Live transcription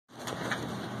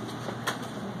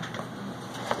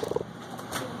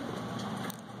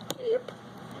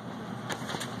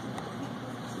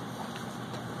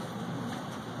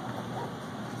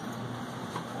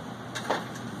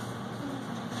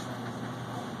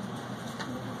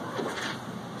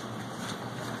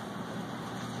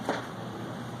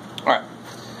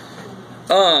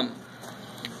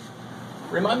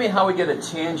Remind me how we get a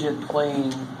tangent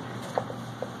plane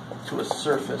to a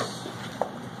surface.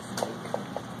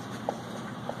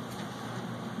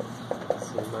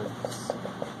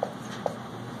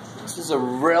 This is a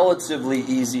relatively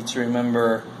easy to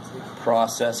remember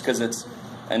process because it's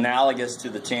analogous to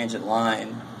the tangent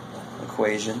line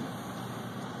equation.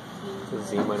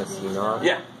 Z minus C naught.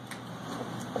 Yeah.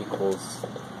 Equals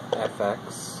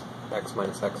fx, x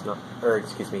minus x naught, or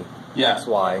excuse me, Yeah.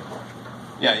 xy.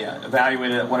 Yeah, yeah.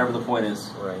 Evaluate it at whatever the point is.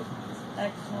 Right.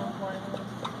 X naught, Y naught.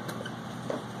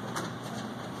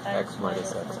 X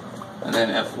minus x naught. And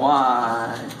then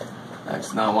Fy,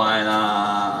 x naught, y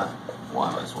naught,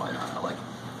 y minus y naught. I like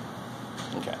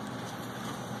it. Okay.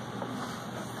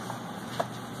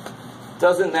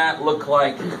 Doesn't that look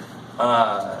like,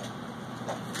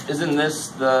 isn't this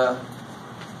the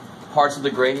parts of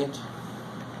the gradient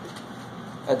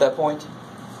at that point?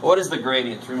 What is the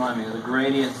gradient? Remind me of the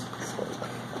gradient.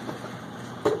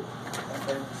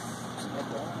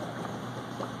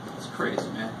 It's crazy,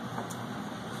 man.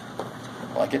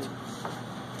 I like it.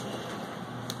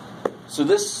 So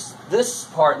this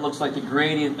part looks like the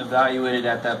gradient evaluated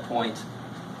at that point,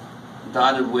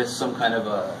 dotted with some kind of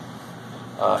a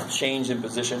change in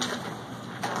position.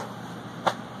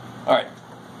 All right.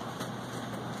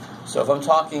 So if I'm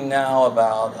talking now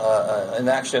about, and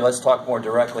actually let's talk more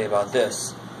directly about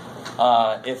this.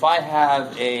 If I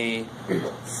have a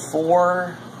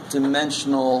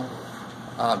four-dimensional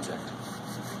object.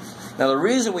 Now the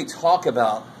reason we talk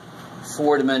about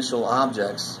four-dimensional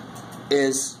objects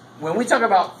is when we talk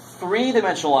about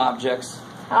three-dimensional objects,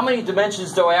 how many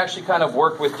dimensions do I actually kind of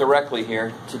work with directly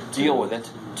here to deal with it?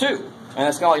 Two. And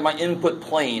that's kind of like my input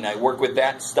plane. I work with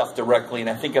that stuff directly, and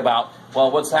I think about, well,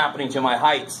 what's happening to my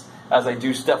heights as I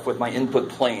do stuff with my input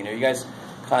plane. Are you guys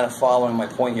kind of following my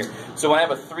point here? So when I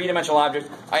have a three-dimensional object,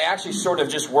 I actually sort of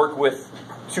just work with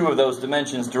two of those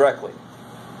dimensions directly.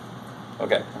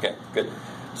 Okay, good.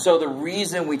 So the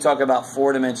reason we talk about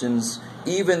four dimensions,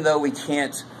 even though we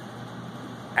can't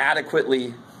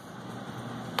adequately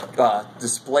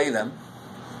display them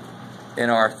in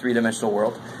our three-dimensional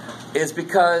world, is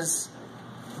because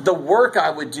the work I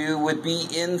would do would be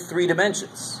in three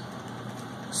dimensions.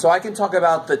 So I can talk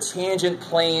about the tangent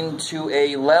plane to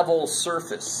a level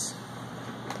surface.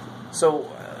 So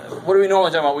what do we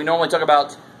normally talk about? We normally talk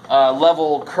about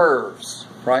level curves,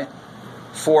 right?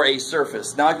 For a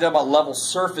surface. Now I can talk about level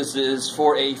surfaces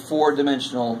for a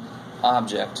four-dimensional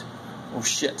object. Oh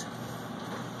shit.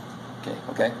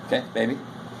 Okay, maybe.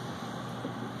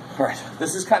 All right,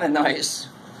 this is kind of nice.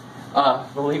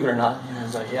 Believe it or not.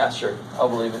 It's like, yeah, sure, I'll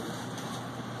believe it.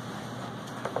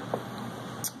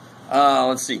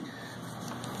 Let's see.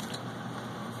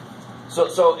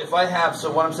 So if I have,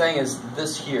 so what I'm saying is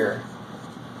this here.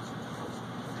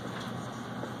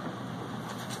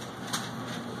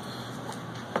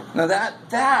 Now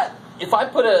that if I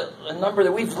put a number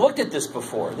that we've looked at this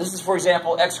before, this is, for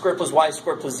example, x squared plus y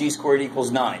squared plus z squared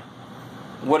equals 9.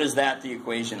 What is that the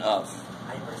equation of?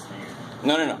 Hypersphere.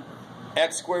 No.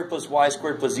 X squared plus y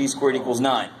squared plus z squared equals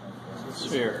 9.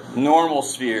 Sphere. Normal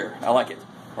sphere. I like it,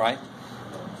 right?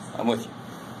 I'm with you.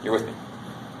 You're with me.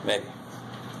 Maybe.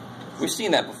 We've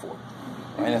seen that before.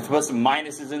 Right? If I put some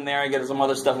minuses in there, I get some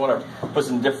other stuff, whatever. Put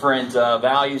some different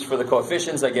values for the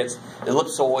coefficients, I get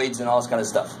ellipsoids and all this kind of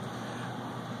stuff.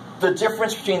 The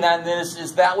difference between that and this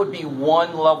is that would be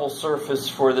one level surface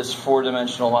for this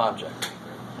four-dimensional object.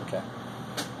 Okay.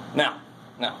 Now,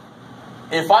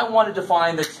 if I wanted to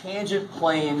find the tangent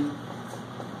plane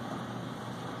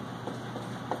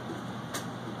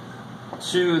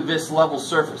to this level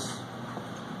surface,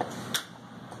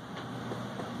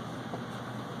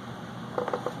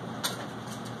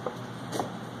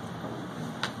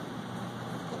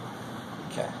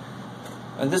 okay,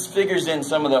 and this figures in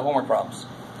some of the homework problems.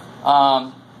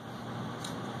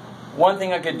 One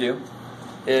thing I could do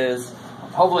is,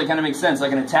 hopefully it kind of makes sense, I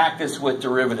can attack this with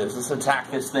derivatives. Let's attack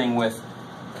this thing with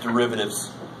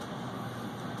derivatives.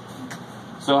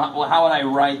 So how would I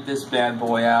write this bad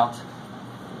boy out?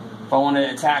 If I want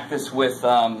to attack this with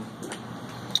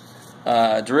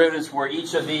derivatives where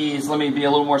each of these, let me be a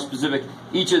little more specific,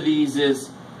 each of these is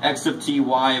x of t,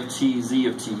 y of t, z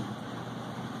of t.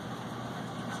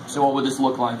 So what would this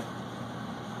look like?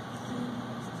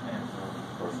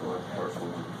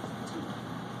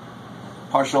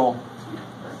 Partial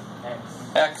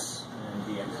x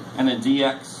and then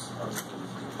dx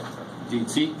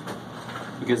dt,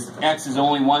 because x is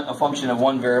only a function of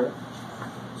one variable,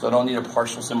 so I don't need a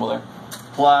partial symbol there,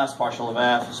 plus partial of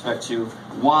f with respect to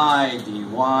y dy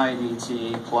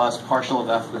dt, plus partial of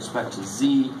f with respect to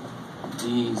z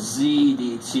dz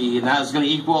dt, and that is going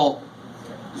to equal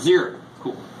 0.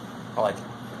 Cool. I like it.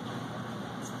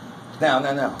 Now.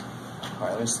 All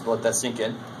right, let me just let that sink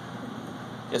in.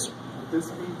 Yes, sir. Would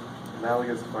this be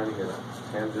analogous to finding a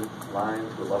tangent line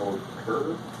to a level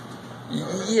curve?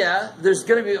 Yeah, there's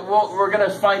going to be, well, we're going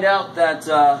to find out that,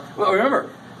 well, remember,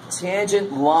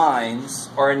 tangent lines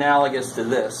are analogous to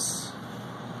this.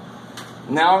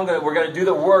 Now we're going to do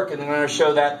the work, and I'm going to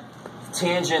show that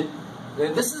tangent,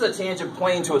 and this is a tangent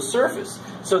plane to a surface.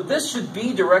 So this should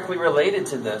be directly related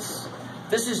to this.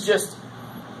 This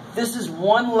is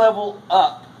one level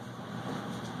up,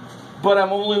 but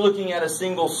I'm only looking at a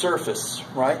single surface,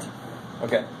 right?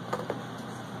 Okay.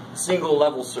 Single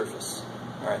level surface.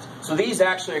 All right. So these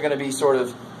actually are going to be sort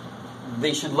of,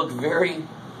 they should look very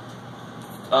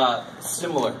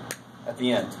similar at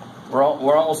the end. We're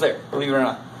almost there, believe it or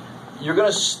not. You're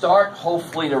going to start,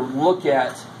 hopefully, to look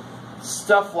at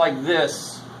stuff like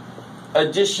this,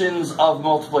 additions of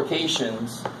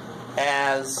multiplications,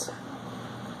 as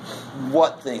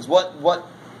what things? What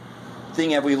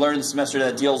thing have we learned this semester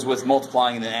that deals with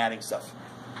multiplying and then adding stuff?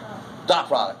 Dot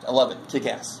product. I love it. Kick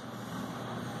ass.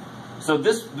 So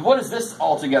this, what is this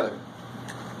altogether?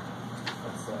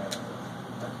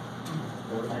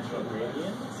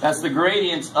 That's the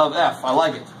gradient of f. I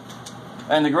like it.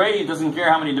 And the gradient doesn't care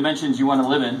how many dimensions you want to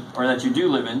live in, or that you do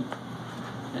live in.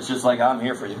 It's just like, I'm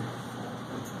here for you.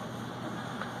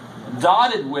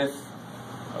 Dotted with,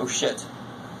 oh shit.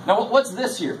 Now what's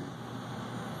this here?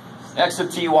 X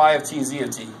of t, y of t, z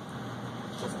of t.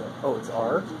 Oh, it's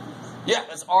r? Yeah,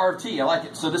 that's r of t. I like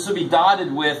it. So this would be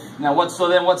dotted with, now what's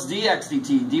dx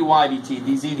dt, dy dt,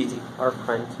 dz dt? R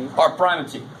prime t. R prime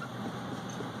of t.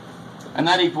 And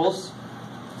that equals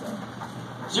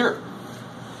 0.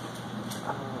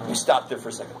 Let me stop there for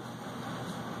a second.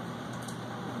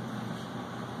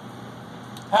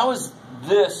 How is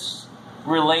this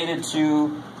related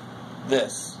to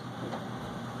this?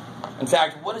 In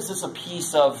fact, what is this a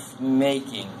piece of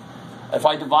making? If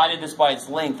I divided this by its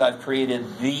length, I've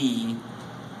created the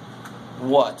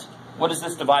what? What is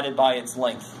this divided by its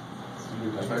length?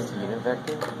 Unit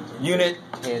vector? Unit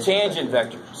tangent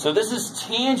vector. So this is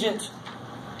tangent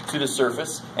to the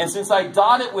surface. And since I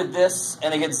dot it with this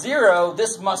and I get 0,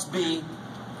 this must be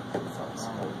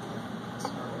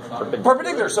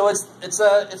perpendicular. So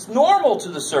it's normal to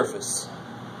the surface.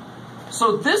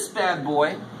 So this bad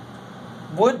boy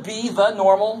would be the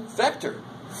normal vector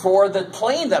for the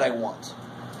plane that I want.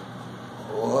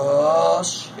 Oh,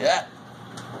 shit.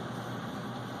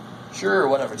 Sure,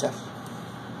 whatever, Jeff.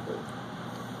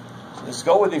 Just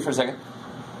go with me for a second.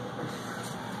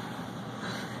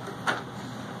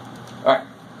 Alright,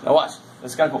 now watch.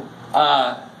 This is kind of cool.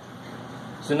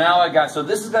 So now so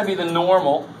this is going to be the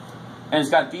normal, and it's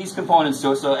got these components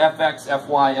to it, so fx,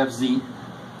 fy, fz.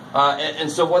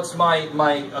 And so what's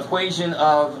my equation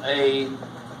of a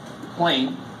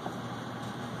plane?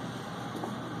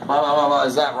 Blah, blah, blah, blah.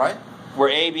 Is that right? Where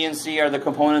A, B, and C are the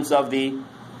components of the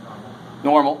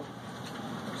normal.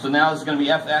 So now it's going to be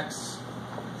fx,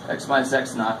 x minus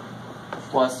x naught,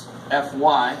 plus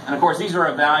fy. And of course, these are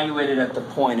evaluated at the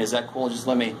point. Is that cool? Just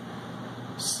let me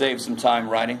save some time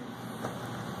writing.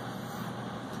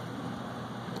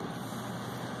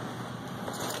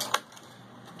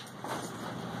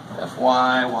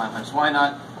 Fy, y minus y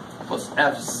naught, plus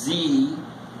fz,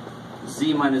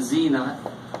 z minus z naught,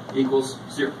 equals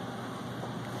 0.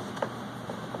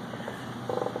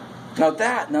 Now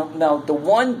the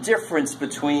one difference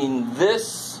between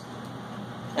this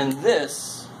and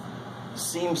this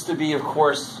seems to be, of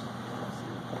course,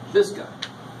 this guy.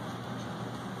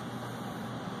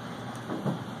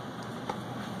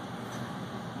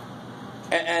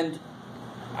 And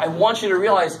I want you to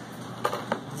realize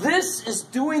this is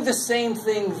doing the same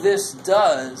thing this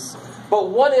does, but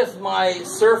what if my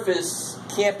surface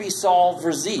can't be solved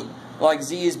for z? Like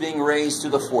z is being raised to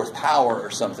the 4th power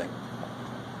or something.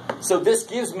 So this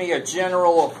gives me a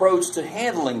general approach to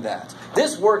handling that.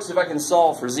 This works if I can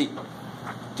solve for z.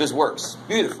 This works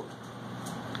beautifully.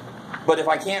 But if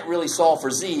I can't really solve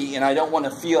for z, and I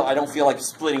don't feel like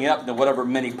splitting it up into whatever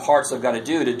many parts I've got to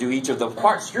do each of the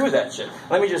parts, screw that shit.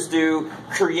 Let me just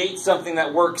create something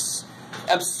that works.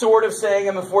 I'm sort of saying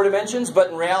I'm in 4 dimensions, but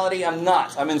in reality I'm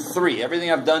not. I'm in 3. Everything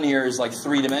I've done here is like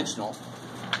 3-dimensional.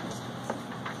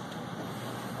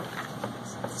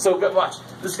 So watch.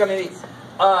 This is going to be,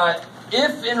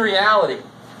 if in reality,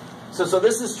 so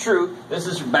this is true, this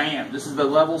is bam, this is the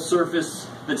level surface,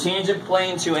 the tangent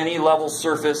plane to any level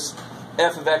surface,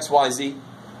 f of x, y, z.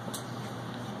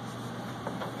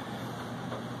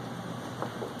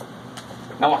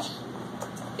 Now watch.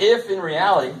 If in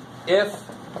reality, if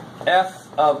f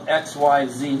of x, y,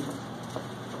 z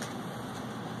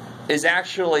is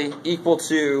actually equal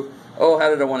to, oh, how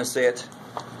did I want to say it?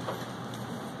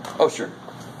 Oh, sure.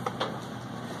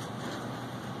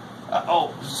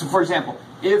 So for example,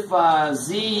 if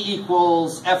z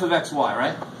equals f of xy,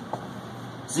 right?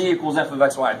 Z equals f of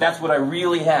xy. That's what I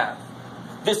really have.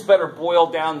 This better boil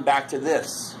down back to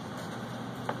this.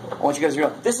 I want you guys to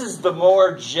realize, this is the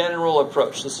more general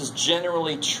approach. This is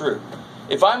generally true.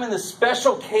 If I'm in the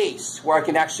special case where I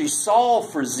can actually solve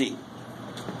for z,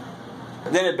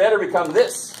 then it better become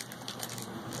this.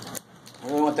 I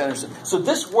really want that understood. So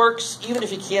this works even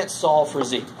if you can't solve for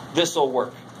z. This will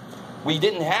work. We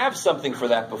didn't have something for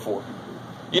that before.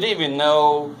 You didn't even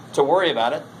know to worry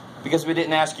about it because we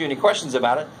didn't ask you any questions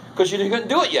about it because you couldn't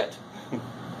do it yet.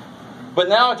 But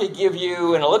now I could give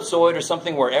you an ellipsoid or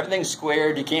something where everything's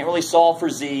squared. You can't really solve for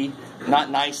z, not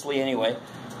nicely anyway.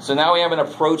 So now we have an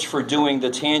approach for doing the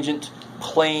tangent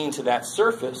plane to that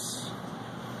surface.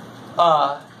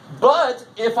 But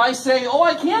if I say, oh,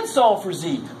 I can solve for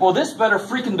z, well, this better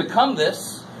freaking become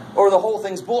this, or the whole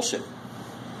thing's bullshit.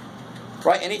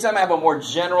 Right? Anytime I have a more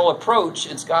general approach,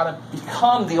 it's got to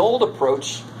become the old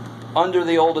approach under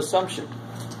the old assumption.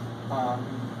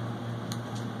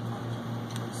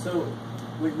 So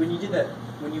when you did that,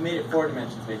 when you made it 4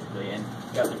 dimensions basically, and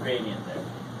got the gradient there,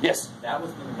 Yes. that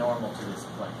was the normal to this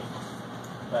plane.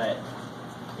 But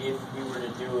if we were to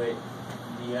do it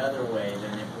the other way,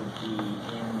 then it would be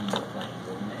in the plane,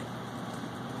 wouldn't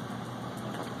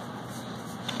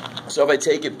it? So if I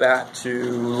take it back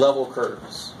to level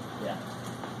curves, Yeah.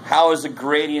 how is a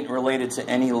gradient related to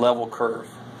any level curve?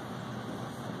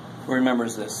 Who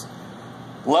remembers this?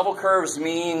 Level curves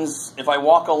means if I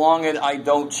walk along it, I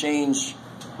don't change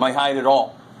my height at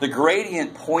all. The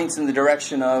gradient points in the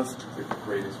direction of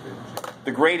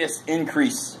the greatest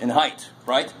increase in height,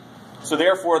 right? So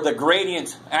therefore, the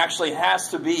gradient actually has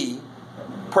to be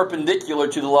perpendicular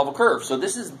to the level curve. So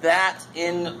this is that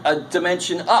in a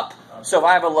dimension up. So if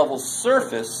I have a level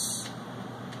surface,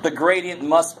 the gradient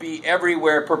must be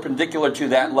everywhere perpendicular to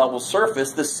that level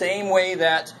surface, the same way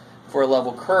that for a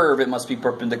level curve, it must be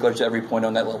perpendicular to every point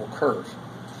on that level curve.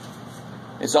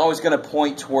 It's always going to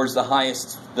point towards the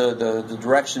highest, the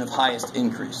direction of highest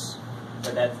increase.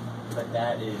 But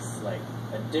that is like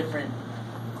a different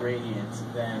gradient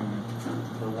than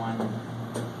the one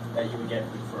that you would get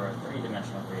for a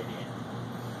 3-dimensional gradient.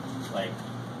 Like,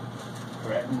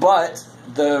 correct? But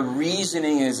the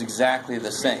reasoning is exactly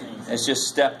the same. It's just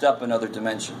stepped up another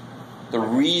dimension. The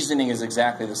reasoning is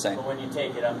exactly the same. But when you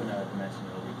take it up another dimension,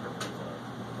 it'll be perpendicular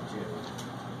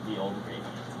to the old gradient,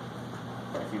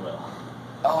 if you will.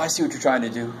 Oh, I see what you're trying to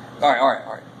do. All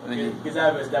right. Because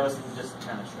that was just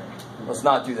kind of strange. Let's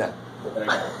not do that. But I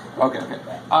got it. Okay.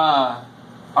 All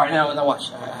right, now watch.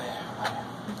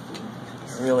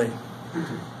 Really?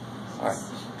 All right.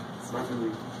 It's not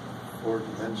really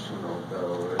 4-dimensional,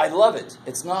 though. I love it.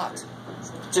 It's not.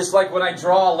 Just like when I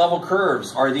draw level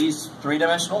curves, are these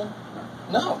 3-dimensional?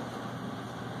 No.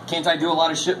 Can't I do a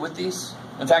lot of shit with these?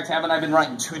 In fact, haven't I been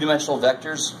writing 2-dimensional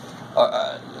vectors?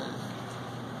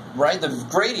 Right? The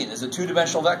gradient is a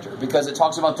 2-dimensional vector because it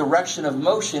talks about direction of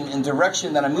motion, and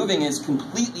direction that I'm moving is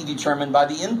completely determined by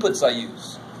the inputs I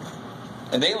use.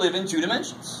 And they live in 2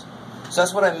 dimensions. So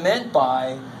that's what I meant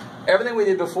by everything we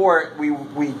did before.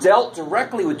 We dealt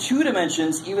directly with 2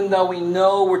 dimensions even though we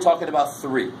know we're talking about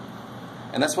 3.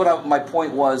 And that's what my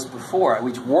point was before.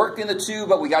 We work in the 2,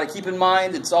 but we got to keep in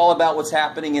mind it's all about what's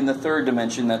happening in the 3rd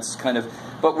dimension. That's kind of,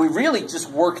 but we really just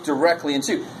work directly in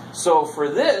 2. So for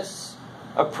this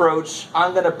approach,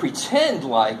 I'm going to pretend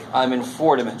like I'm in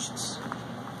 4 dimensions.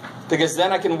 Because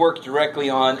then I can work directly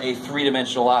on a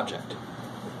 3-dimensional object.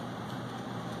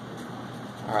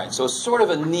 Alright, so it's sort of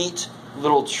a neat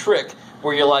little trick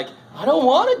where you're like, I don't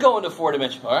want to go into 4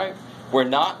 dimension. Alright, we're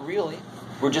not really.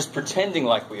 We're just pretending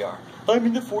like we are. I'm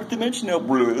in the 4th dimension now.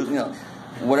 You know,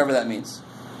 whatever that means.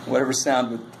 Whatever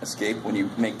sound would escape when you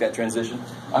make that transition.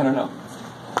 I don't know.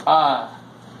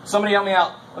 Somebody help me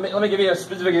out. Let me give you a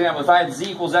specific example. If I had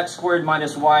z equals x squared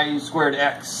minus y squared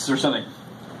x or something,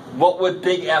 what would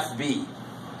big F be?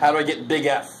 How do I get big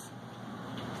F?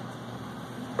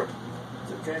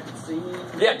 Subtract z.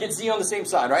 Yeah, get z on the same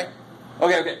side, right?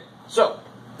 Okay. So,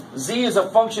 z is a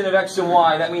function of x and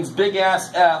y. That means big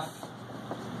ass F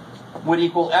would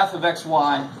equal f of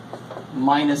xy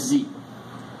minus z.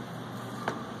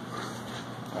 All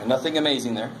right, nothing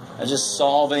amazing there. I'm just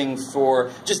solving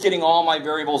for, just getting all my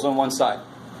variables on one side.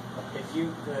 If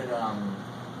you could,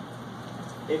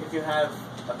 if you have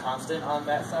a constant on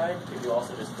that side, could you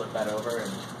also just flip that over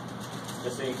and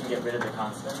just so you can get rid of the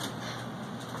constant?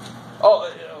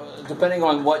 Oh, depending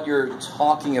on what you're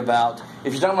talking about.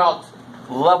 If you're talking about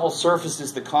level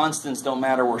surfaces, the constants don't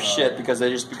matter worth shit because they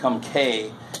just become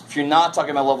k. If you're not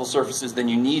talking about level surfaces, then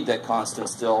you need that constant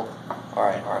still. All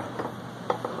right, all right.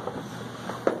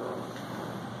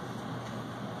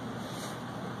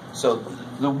 So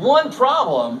the one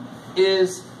problem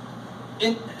is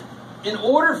in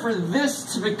order for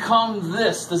this to become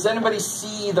this, does anybody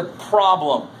see the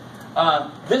problem?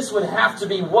 This would have to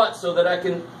be what so that I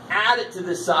can add it to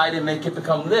this side and make it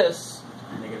become this?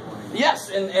 Yes,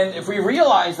 and if we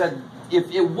realize that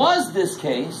if it was this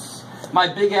case, my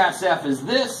big ass F is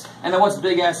this, and then what's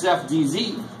big ass F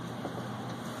dz?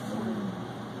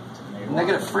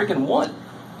 Negative freaking 1.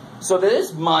 So that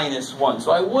is minus 1.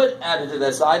 So I would add it to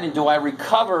that side, and do I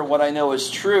recover what I know is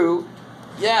true?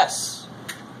 Yes.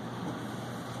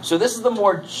 So this is the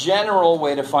more general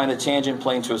way to find a tangent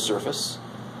plane to a surface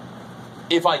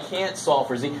if I can't solve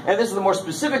for z. And this is the more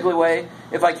specific way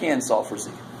if I can solve for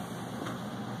z.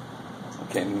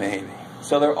 Okay, maybe.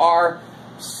 So there are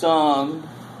some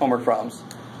homework problems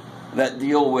that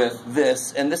deal with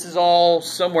this, and this is all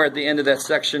somewhere at the end of that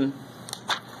section.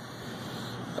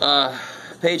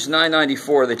 Page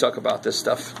 994, they talk about this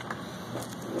stuff.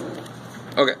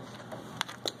 Okay.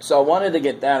 So I wanted to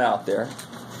get that out there.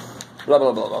 Blah,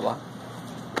 blah, blah, blah, blah.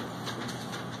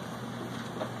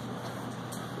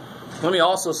 Let me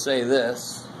also say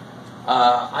this.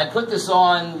 I put this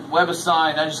on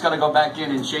WebAssign. I just got to go back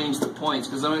in and change the points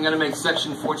because I'm going to make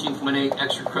section 14.8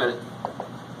 extra credit.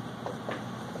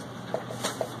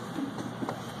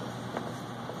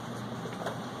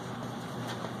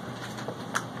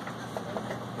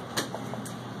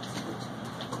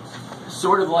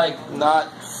 Sort of like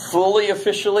not fully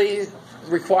officially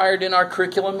required in our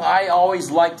curriculum. I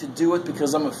always like to do it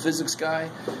because I'm a physics guy.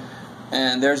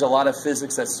 And there's a lot of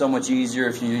physics that's so much easier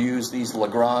if you use these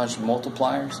Lagrange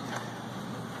multipliers.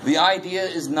 The idea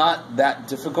is not that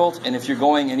difficult, and if you're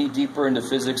going any deeper into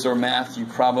physics or math, you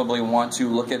probably want to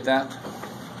look at that.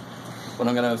 But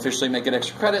I'm going to officially make it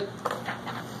extra credit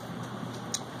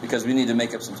because we need to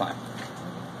make up some time,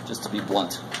 just to be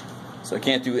blunt. So I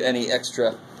can't do any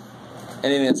extra,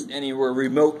 anything that's anywhere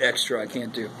remote extra I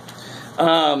can't do.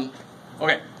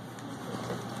 Okay.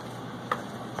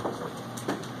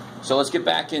 So let's get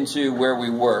back into where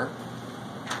we were.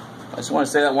 I just want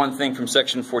to say that one thing from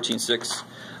section 14.6.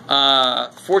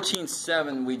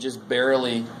 14.7, we just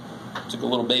barely took a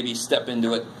little baby step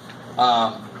into it.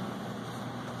 I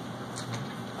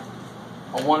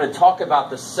want to talk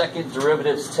about the second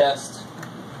derivatives test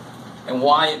and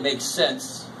why it makes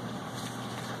sense.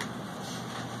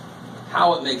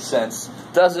 How it makes sense.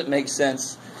 Does it make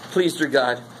sense? Please, dear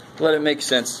God, let it make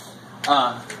sense.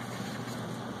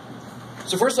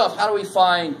 So first off, how do we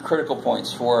find critical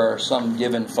points for some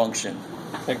given function?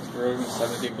 Take the derivative set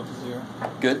it equal to 0.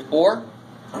 Good. Or?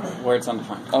 Where it's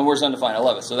undefined. Oh, where it's undefined. I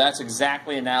love it. So that's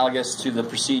exactly analogous to the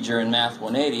procedure in Math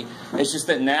 180. It's just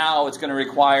that now it's going to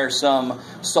require some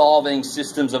solving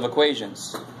systems of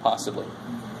equations, possibly.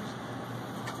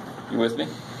 You with me?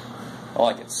 I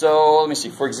like it. So let me see.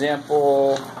 For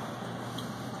example,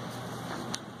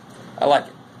 I like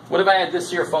it. What if I had this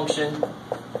here function?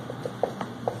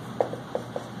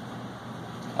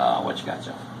 What you got,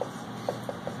 John?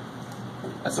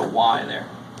 That's a y there.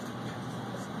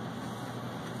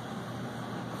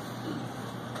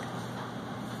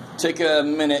 Take a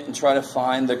minute and try to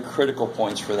find the critical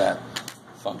points for that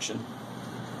function.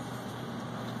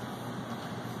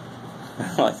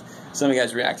 Some of you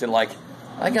guys reacted like,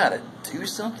 I gotta do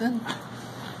something?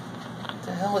 What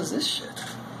the hell is this shit?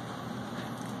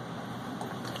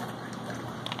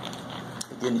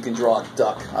 Again, you can draw a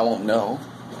duck. I won't know.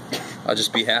 I'll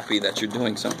just be happy that you're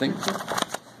doing something.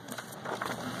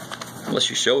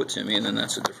 Unless you show it to me, and then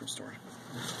that's a different story.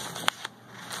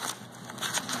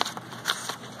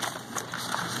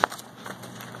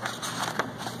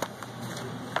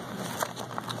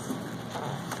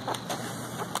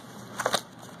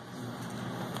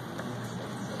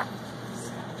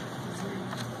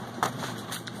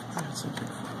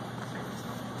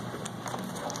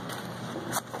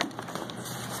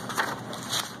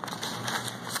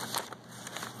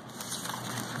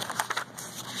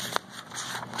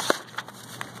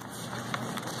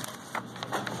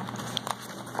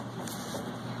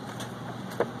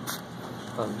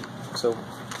 So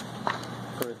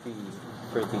for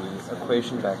the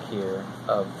equation back here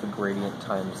of the gradient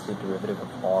times the derivative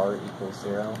of r equals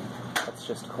 0, that's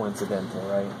just coincidental,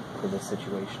 right? For this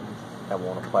situation, that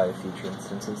won't apply to future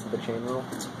instances of the chain rule.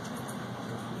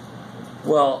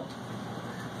 Well,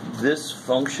 this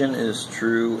function is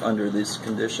true under this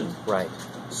condition. Right.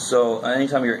 So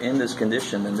anytime you're in this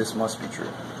condition, then this must be true.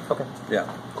 Okay. Yeah.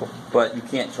 Cool. But you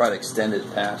can't try to extend it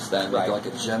past that and make it Right.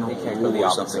 like a general You can't rule go the or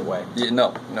opposite something. way. Yeah,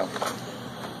 no.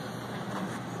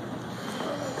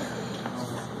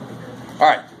 All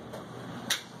right.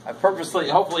 I purposely,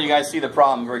 hopefully you guys see the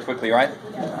problem very quickly, right?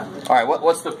 Yeah. All right,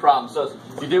 what's the problem? So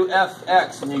if you do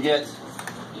fx and you get, Which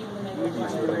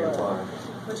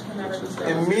can never be zero.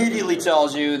 immediately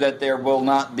tells you that there will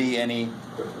not be any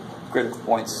critical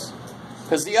points.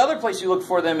 Because the other place you look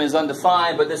for them is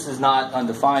undefined, but this is not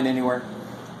undefined anywhere.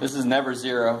 This is never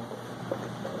 0.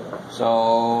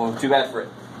 So, too bad for it.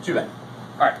 Too bad.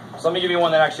 All right, so let me give you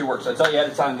one that actually works. I tell you ahead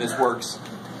of time this works.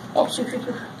 Oh,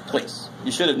 please.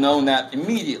 You should have known that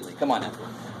immediately. Come on now.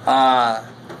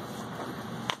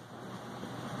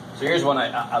 So here's one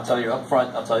I'll tell you up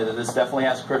front. I'll tell you that this definitely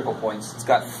has critical points. It's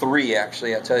got 3,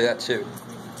 actually. I'll tell you that too.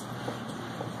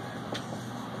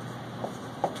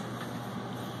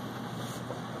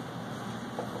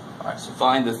 All right, so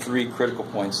find the 3 critical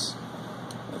points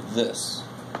of this.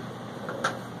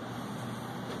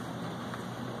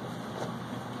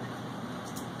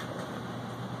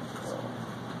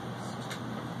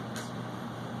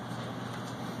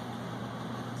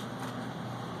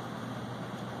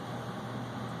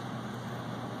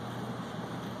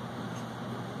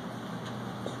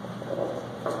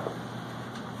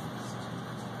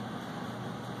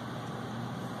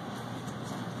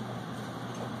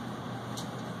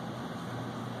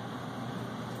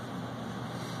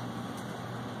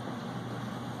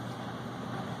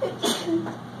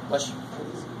 Bless you.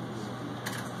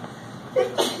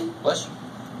 Bless you.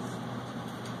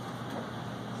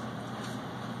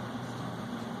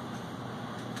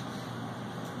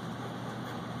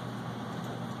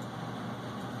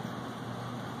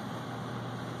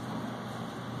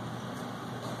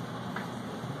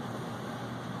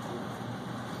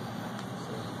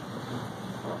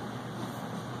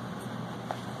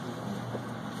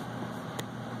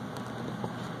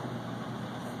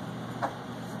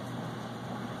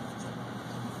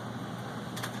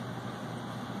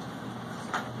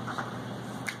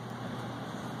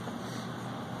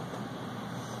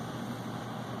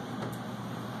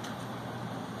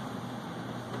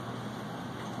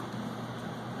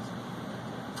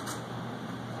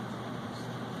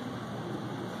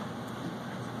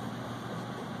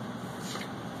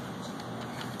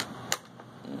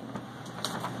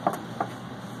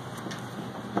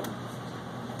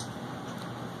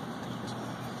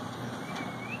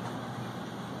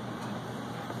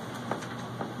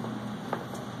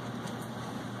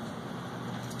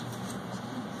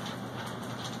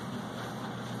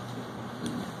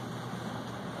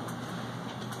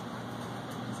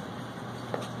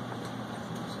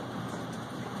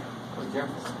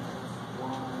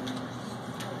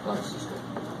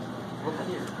 Look at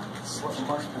here. What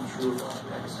must be true about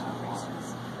x and y?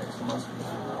 X must be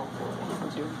 0, 4,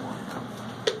 1.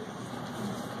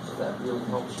 So that really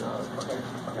helps you out.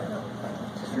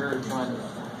 You're trying to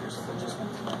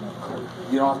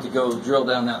you don't have to go drill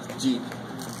down that deep.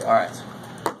 All right.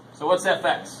 So what's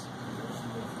fx?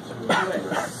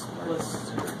 2x.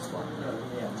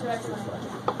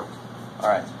 All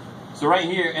right. So right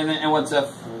here, and what's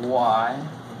fy?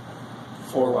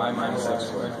 4y minus x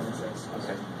squared.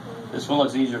 Okay. This one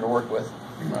looks easier to work with,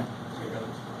 right?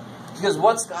 Because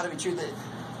what's got to be true? That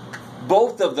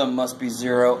both of them must be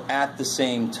 0 at the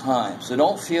same time. So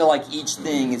don't feel like each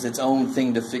thing is its own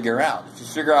thing to figure out. If you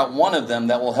figure out one of them,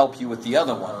 that will help you with the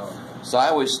other one. So I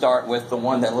always start with the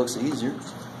one that looks easier.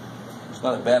 It's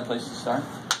not a bad place to start.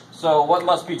 So what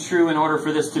must be true in order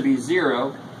for this to be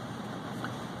 0?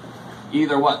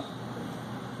 Either what?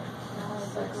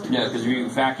 Yeah, because you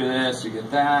factor this, you get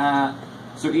that.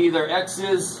 So either x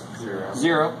is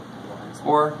 0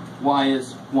 or y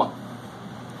is 1.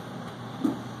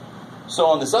 So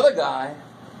on this other guy,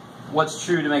 what's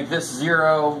true to make this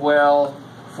 0? Well,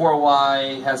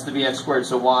 4y has to be x squared,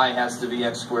 so y has to be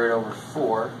x squared over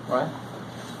 4, right?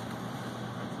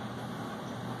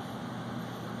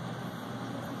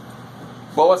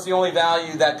 Well, what's the only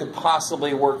value that could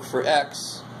possibly work for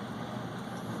x?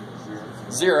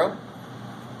 0,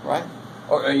 right?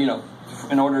 Or, in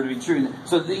order to be true.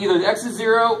 So either x is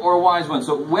 0 or y is 1.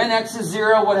 So when x is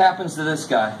 0, what happens to this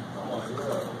guy?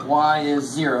 Y is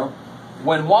 0.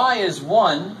 When y is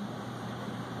 1,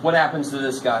 what happens to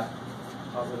this guy?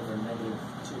 Positive or negative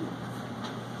 2.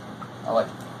 I like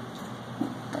it.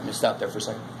 Let me stop there for a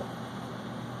second.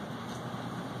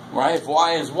 Right? If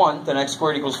y is 1, then x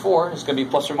squared equals 4. It's going to be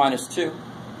plus or minus 2.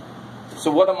 So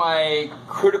what are my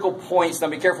critical points? Now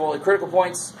be careful. The critical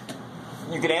points,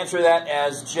 you can answer that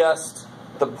as just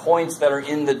the points that are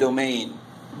in the domain.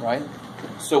 Right?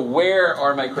 So where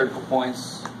are my critical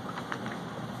points?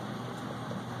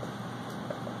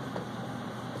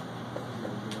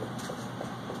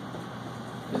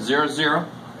 0, 0.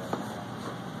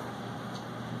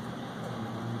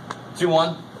 2,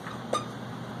 1.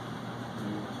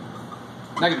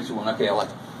 Negative 2, 1. Okay, I like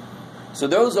it. So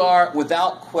those are,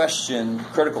 without question,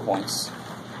 critical points.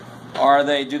 Do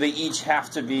they each have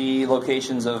to be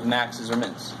locations of maxes or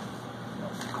mins?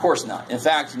 Of course not. In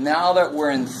fact, now that we're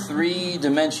in 3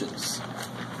 dimensions,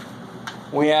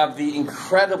 we have the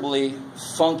incredibly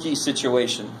funky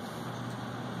situation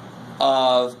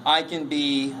of I can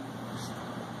be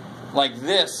like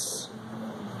this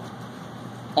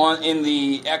in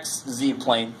the XZ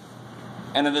plane,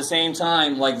 and at the same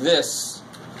time like this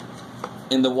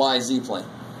in the YZ plane.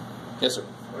 Yes, sir?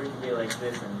 Or you can be like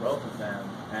this in both of them,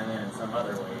 and then in some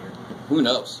other way. Who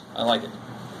knows? I like it.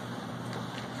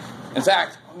 In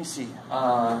fact, let me see.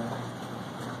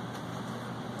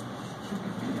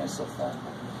 Give myself that.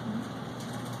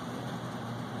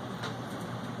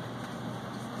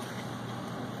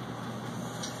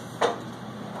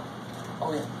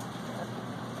 Oh yeah.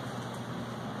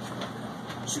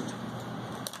 Shoot.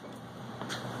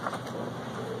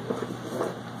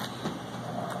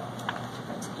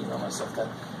 Email myself that.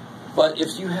 But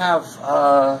if you have,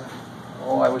 I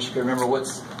wish I could remember what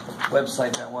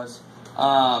website that was.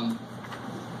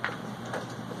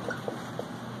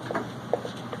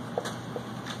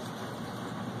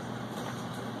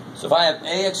 So if I have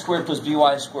ax squared plus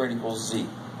by squared equals z.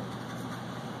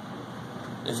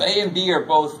 If a and b are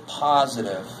both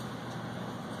positive,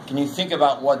 can you think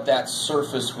about what that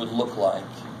surface would look like?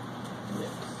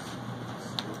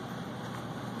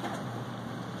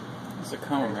 It's a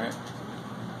cone, right?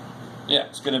 Yeah,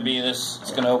 it's going to be this.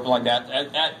 It's going to open like that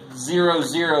at 0,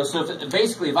 0. So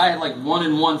basically, if I had like 1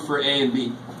 and 1 for A and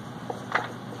B,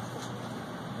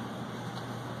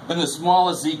 then the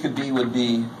smallest z could be would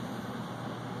be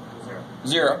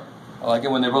 0. I like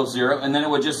it when they're both 0, and then it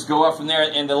would just go up from there,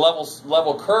 and the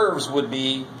level curves would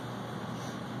be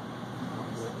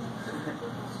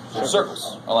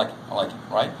circles. I like it. I like it.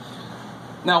 Right.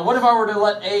 Now, what if I were to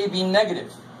let A be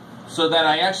negative, so that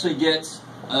I actually get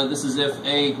this is if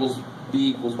A equals B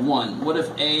equals 1. What if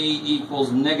A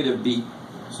equals negative B?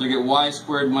 So I get y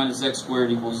squared minus x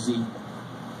squared equals z.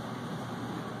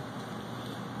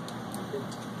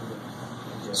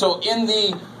 So in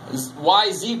the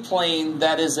YZ plane,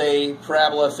 that is a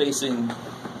parabola facing,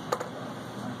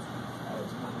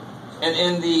 and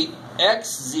in the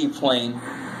XZ plane,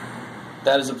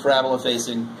 that is a parabola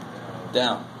facing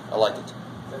down. I like it.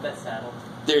 Is that saddle?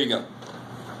 There you go.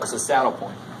 That's a saddle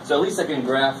point. So at least I can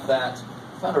graph that.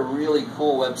 I found a really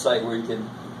cool website where you can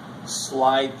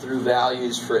slide through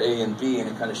values for A and B, and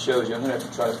it kind of shows you. I'm going to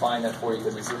have to try to find that for you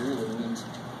because it's really neat.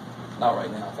 Not right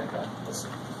now, thank God. Let's see.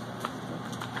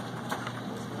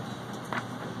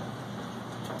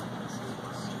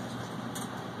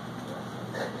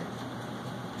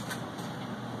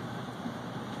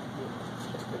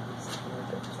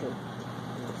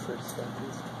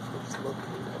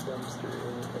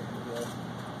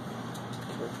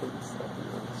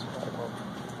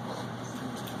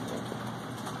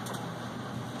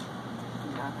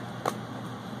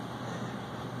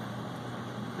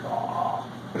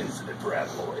 Incident Brad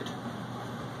Lloyd.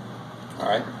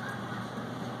 Alright.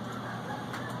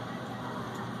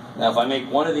 Now if I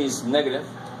make one of these negative,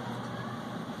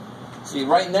 see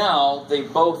right now they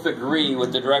both agree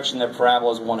with the direction that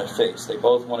parabolas want to face. They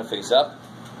both want to face up.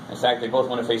 In fact, they both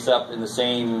want to face up in the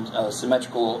same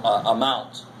symmetrical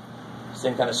amount,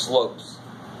 same kind of slopes.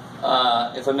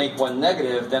 If I make one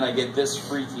negative, then I get this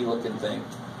freaky looking thing.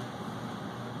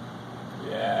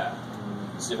 Yeah.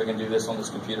 Let's see if I can do this on this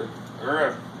computer.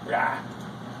 Give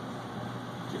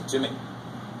it to me.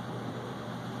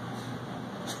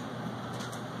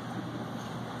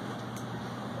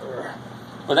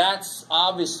 But that's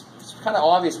obvious. It's kind of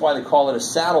obvious why they call it a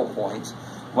saddle point.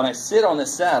 When I sit on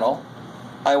this saddle,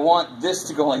 I want this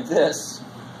to go like this.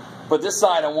 But this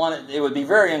side, I want it would be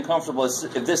very uncomfortable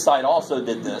if this side also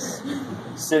did this.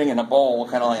 Sitting in a bowl,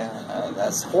 kind of like,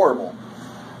 that's horrible.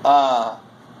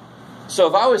 So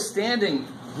if I was standing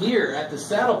here at the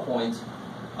saddle point,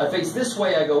 I face this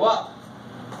way, I go up.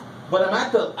 But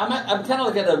I'm kind of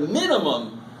like at a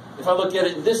minimum if I look at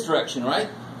it in this direction, right?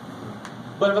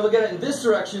 But if I look at it in this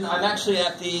direction, I'm actually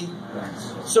at the...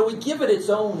 So we give it its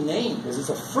own name because it's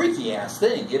a freaky ass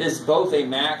thing. It is both a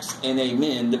max and a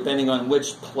min depending on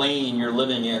which plane you're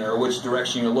living in or which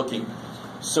direction you're looking.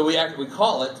 So we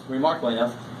call it, remarkably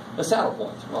enough, a saddle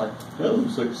point. We're like, that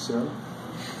looks like a saddle.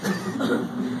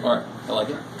 Alright, I like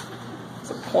it.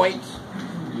 It's a point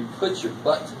where you put your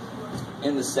butt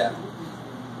in the saddle.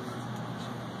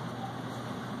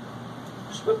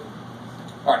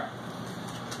 Alright.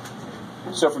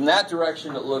 So from that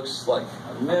direction it looks like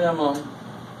a minimum,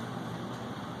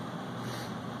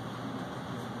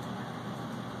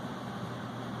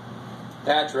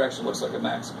 That direction looks like a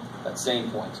maximum. That same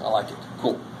point. I like it.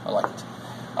 Cool. I like it.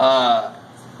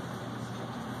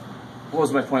 What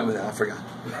was my point with that? I forgot.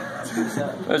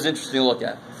 It was interesting to look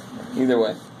at. Either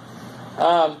way.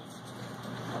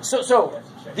 So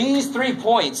these 3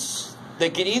 points, they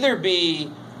could either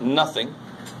be nothing.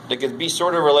 They could be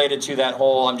sort of related to that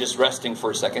whole I'm just resting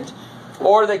for a second.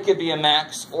 Or they could be a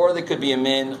max, or they could be a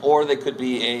min, or they could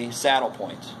be a saddle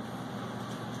point.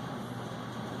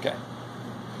 Okay.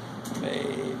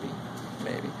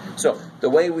 Maybe. So the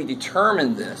way we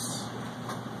determine this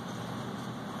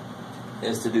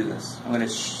is to do this. I'm going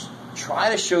to try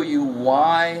to show you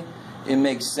why it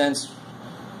makes sense.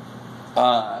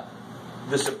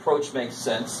 This approach makes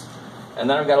sense. And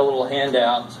then I've got a little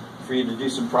handout for you to do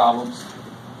some problems.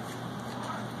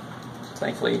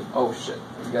 Thankfully, oh shit,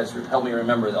 you guys help me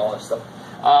remember all this stuff.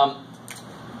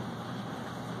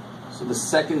 So the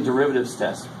second derivatives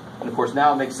test. And of course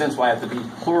now it makes sense why I have to be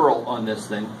plural on this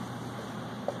thing.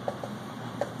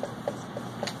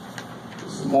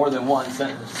 There's more than one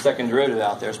second derivative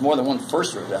out there. There's more than one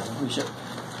first derivative out there. Holy shit.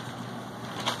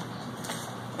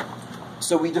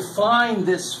 So we define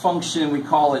this function, we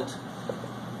call it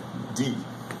d.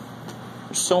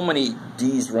 There's so many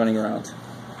d's running around.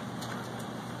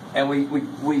 And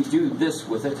we do this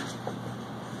with it.